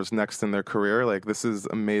know, whatever's next in their career. Like this is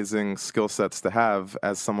amazing skill sets to have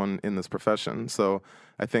as someone in this profession. So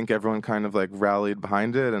I think everyone kind of like rallied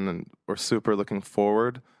behind it, and we're super looking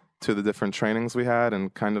forward to the different trainings we had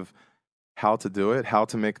and kind of how to do it, how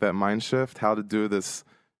to make that mind shift, how to do this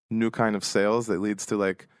new kind of sales that leads to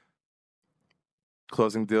like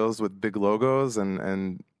closing deals with big logos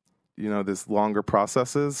and you know, these longer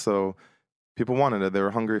processes. So people wanted it; they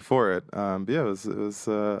were hungry for it. But yeah, it was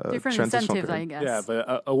different a incentives, period. I guess. Yeah,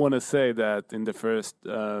 but I want to say that in the first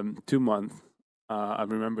 2 months, I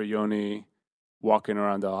remember Yoni walking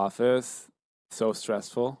around the office, so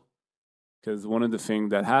stressful, because one of the things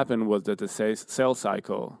that happened was that the sales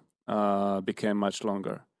cycle became much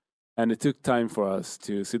longer, and it took time for us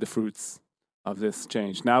to see the fruits of this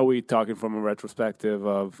change. Now we're talking from a retrospective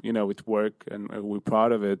of, you know, it worked and we're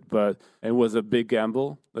proud of it, but it was a big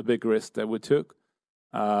gamble, a big risk that we took.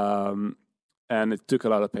 And it took a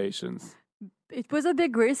lot of patience. It was a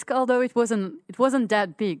big risk, although it wasn't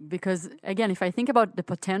that big, because again, if I think about the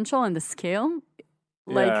potential and the scale,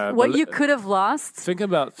 like what you could have lost in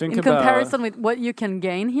comparison with what you can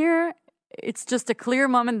gain here, it's just a clear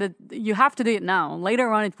moment that you have to do it now.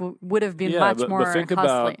 Later on, it would have been much more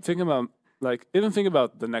costly. Think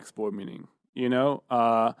about the next board meeting. You know,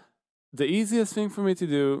 the easiest thing for me to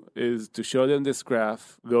do is to show them this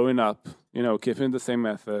graph going up, you know, keeping the same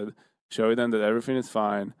method show them that everything is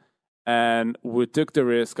fine. And we took the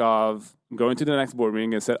risk of going to the next board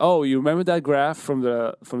meeting and said, "Oh, you remember that graph from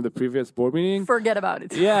the previous board meeting? Forget about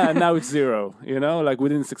it. Yeah, and now it's zero." Like we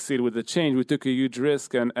didn't succeed with the change. We took a huge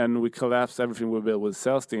risk and we collapsed everything we built with the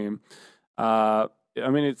sales team.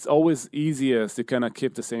 It's always easiest to kind of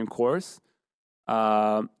keep the same course,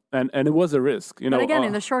 and it was a risk. But again,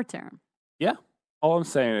 in the short term. Yeah, all I'm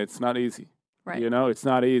saying, it's not easy. Right. It's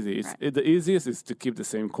not easy. The easiest is to keep the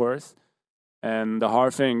same course. And the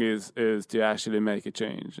hard thing is to actually make a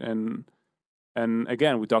change. And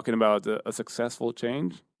again, we're talking about a successful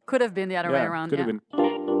change. Could have been the other way around. Could have been.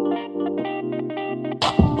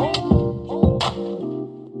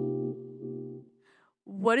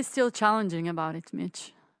 What is still challenging about it,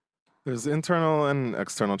 Mitch? There's internal and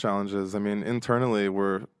external challenges. I mean, internally,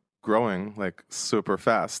 we're growing like super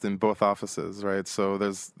fast in both offices, right? So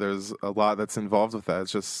there's a lot that's involved with that.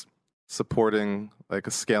 It's just supporting like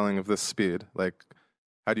a scaling of this speed. Like,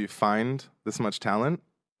 how do you find this much talent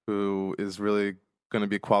who is really going to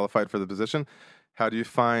be qualified for the position? How do you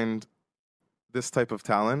find this type of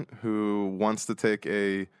talent who wants to take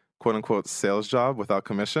a quote unquote sales job without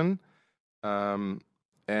commission?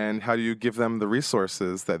 And how do you give them the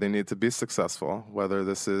resources that they need to be successful, whether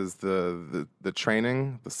this is the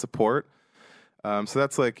training, the support. So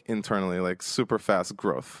that's like internally, like super fast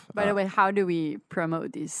growth. By the way, how do we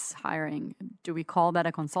promote this hiring? Do we call that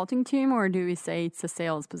a consulting team, or do we say it's a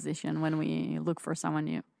sales position when we look for someone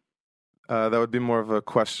new? That would be more of a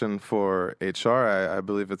question for HR. I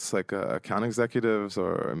believe it's like account executives,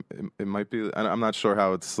 or it might be. I'm not sure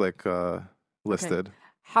how it's like listed. Okay.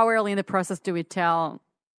 How early in the process do we tell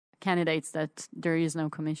candidates that there is no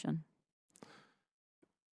commission?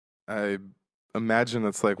 I imagine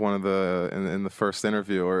it's like one of the in the first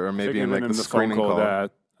interview, or maybe in like the screening call.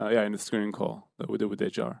 In the screening call that we did with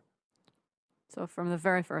HR. So from the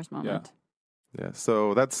very first moment. Yeah.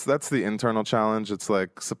 So that's the internal challenge. It's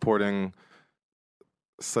like supporting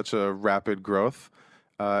such a rapid growth.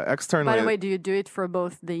 Externally, by the way, do you do it for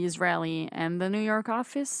both the Israeli and the New York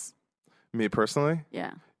office? Me personally?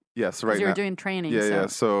 Yeah. Yes, right now. You're doing training. Yeah.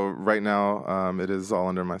 So right now, it is all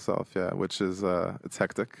under myself. Yeah, which is it's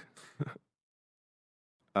hectic.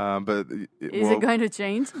 But is it going to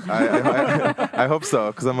change? I hope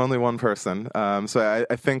so, because I'm only one person. So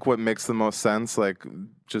I think what makes the most sense, like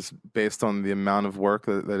just based on the amount of work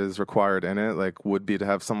that is required in it, like would be to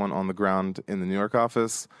have someone on the ground in the New York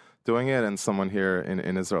office doing it, and someone here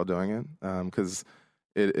in Israel doing it, because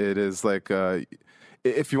it is like.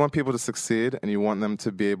 If you want people to succeed and you want them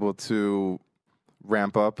to be able to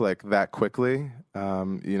ramp up like that quickly,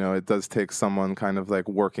 it does take someone kind of like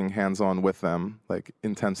working hands-on with them, like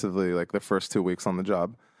intensively, like the first 2 weeks on the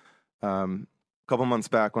job. A couple months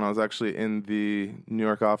back when I was actually in the New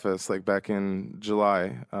York office, like back in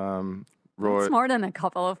July, Roy... It's more than a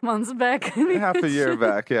couple of months back. Half a year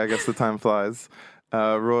back. Yeah, I guess the time flies.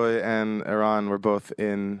 Roy and Eran were both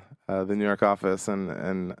in the New York office,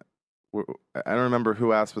 and I don't remember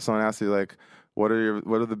who asked, but someone asked you like, what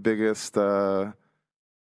are the biggest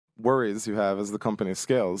worries you have as the company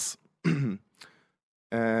scales?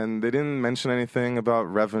 And they didn't mention anything about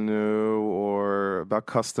revenue or about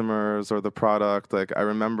customers or the product. Like, I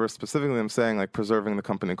remember specifically them saying like preserving the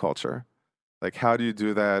company culture. Like, how do you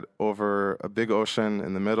do that over a big ocean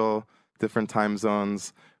in the middle, different time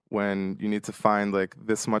zones, when you need to find like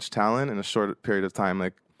this much talent in a short period of time?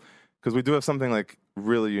 Like, because we do have something like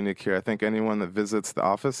really unique here. I think anyone that visits the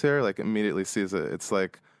office here like immediately sees it. It's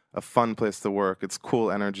like a fun place to work. It's cool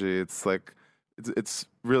energy. It's like it's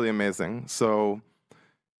really amazing. So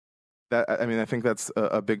that, I mean, I think that's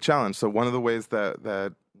a big challenge. So one of the ways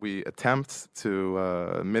that we attempt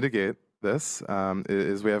to mitigate this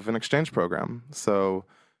is we have an exchange program. So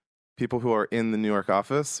people who are in the New York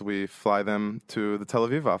office, we fly them to the Tel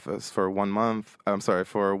Aviv office for 1 month.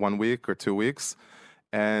 For 1 week or 2 weeks.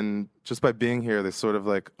 And just by being here, they sort of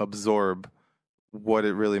like absorb what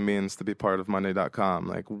it really means to be part of Monday.com.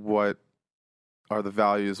 Like, what are the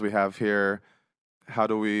values we have here? How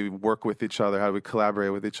do we work with each other? How do we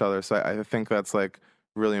collaborate with each other? So I think that's like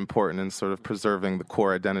really important in sort of preserving the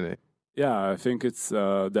core identity. Yeah, I think it's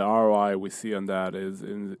the ROI we see on that is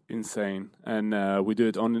insane. And we do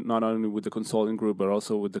it not only with the consulting group, but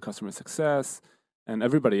also with the customer success and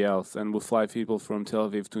everybody else. And we'll fly people from Tel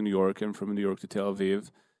Aviv to New York and from New York to Tel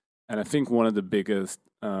Aviv. And I think one of the biggest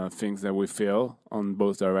things that we feel on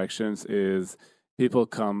both directions is people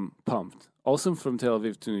come pumped. Also from Tel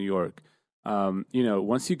Aviv to New York.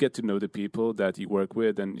 Once you get to know the people that you work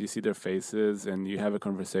with and you see their faces and you have a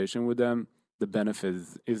conversation with them, the benefit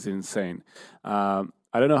is insane.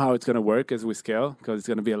 I don't know how it's going to work as we scale because it's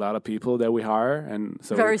going to be a lot of people that we hire. And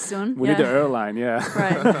so very soon. We need an airline. Yeah.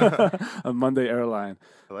 Right. A Monday airline.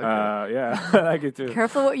 I like it. Yeah. I like it too.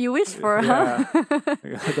 Careful what you wish for, Yeah. huh?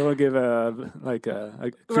 I don't want to give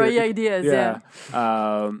right ideas, yeah.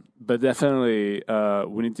 But definitely,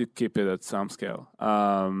 we need to keep it at some scale.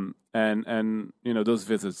 And those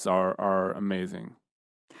visits are amazing.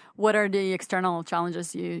 What are the external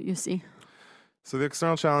challenges you see? So the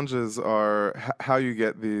external challenges are how you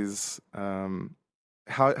get these,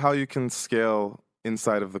 how you can scale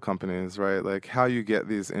inside of the companies, right? Like how you get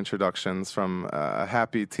these introductions from a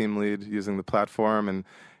happy team lead using the platform, and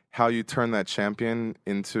how you turn that champion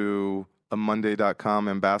into a Monday.com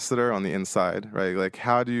ambassador on the inside, right? Like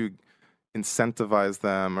how do you incentivize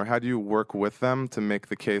them, or how do you work with them to make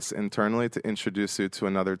the case internally to introduce you to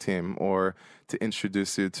another team or to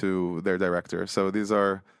introduce you to their director? So these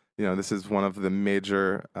are, this is one of the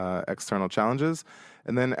major external challenges.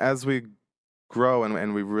 And then as we grow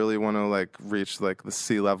and we really want to like reach like the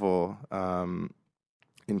C-level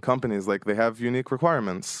in companies, like they have unique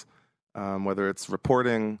requirements, whether it's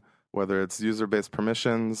reporting, whether it's user-based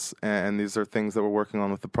permissions, and these are things that we're working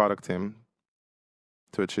on with the product team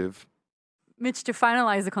to achieve. Mitch, to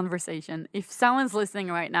finalize the conversation, if someone's listening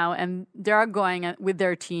right now and they are going with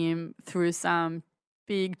their team through some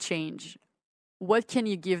big change, what can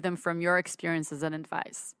you give them from your experiences and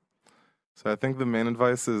advice? So I think the main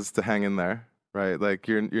advice is to hang in there, right? Like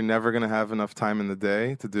you're never going to have enough time in the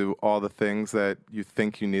day to do all the things that you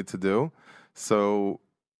think you need to do. So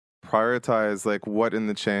prioritize like what in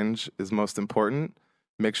the change is most important.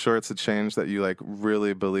 Make sure it's a change that you like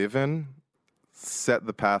really believe in. Set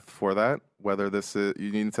the path for that. Whether this is,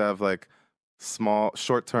 you need to have like small,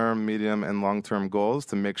 short-term, medium, and long-term goals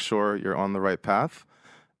to make sure you're on the right path.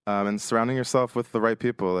 And surrounding yourself with the right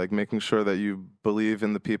people, like making sure that you believe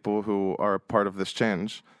in the people who are part of this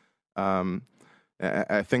change.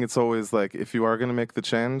 I think it's always like, if you are going to make the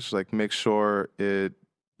change, like make sure it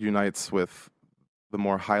unites with the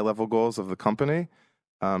more high-level goals of the company,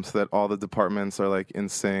 so that all the departments are like in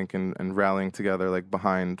sync and rallying together like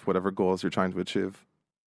behind whatever goals you're trying to achieve.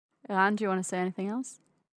 Eran, do you want to say anything else?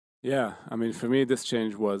 Yeah, I mean, for me, this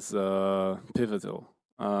change was pivotal.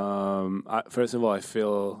 First of all, I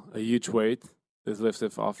feel a huge weight is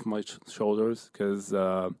lifted off my shoulders because,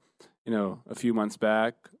 a few months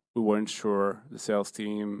back, we weren't sure, the sales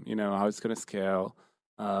team, how it's going to scale,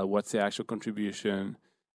 what's the actual contribution.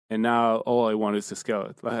 And now all I want is to scale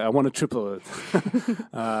it. Like, I want to triple it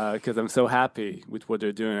because I'm so happy with what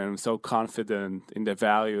they're doing. And I'm so confident in the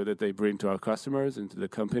value that they bring to our customers and to the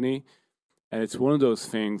company. And it's one of those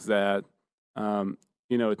things that,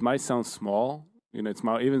 it might sound small. It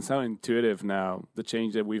might even sound intuitive now, the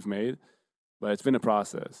change that we've made, but it's been a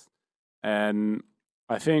process. And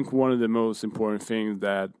I think one of the most important things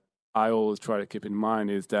that I always try to keep in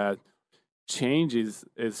mind is that change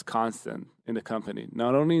is constant in the company,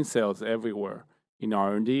 not only in sales, everywhere, in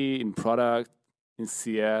R&D, in product, in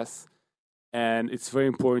CS. And it's very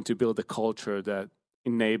important to build a culture that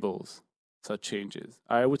enables such changes.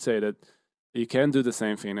 I would say that you can't do the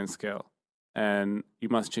same thing in scale, and you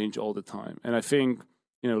must change all the time. And I think,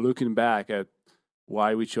 looking back at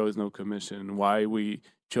why we chose no commission, why we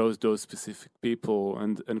chose those specific people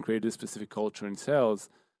and created a specific culture in sales,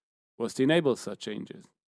 was to enable such changes.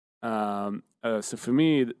 So for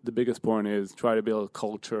me, the biggest point is try to build a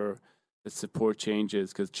culture that support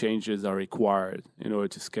changes, because changes are required in order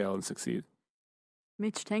to scale and succeed.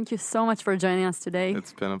 Mitch, thank you so much for joining us today.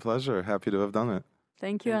 It's been a pleasure. Happy to have done it.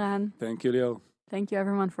 Thank you, Eran. Thank you, Leo. Thank you,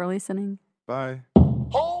 everyone, for listening. Bye.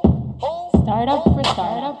 Startup for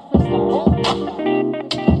startup.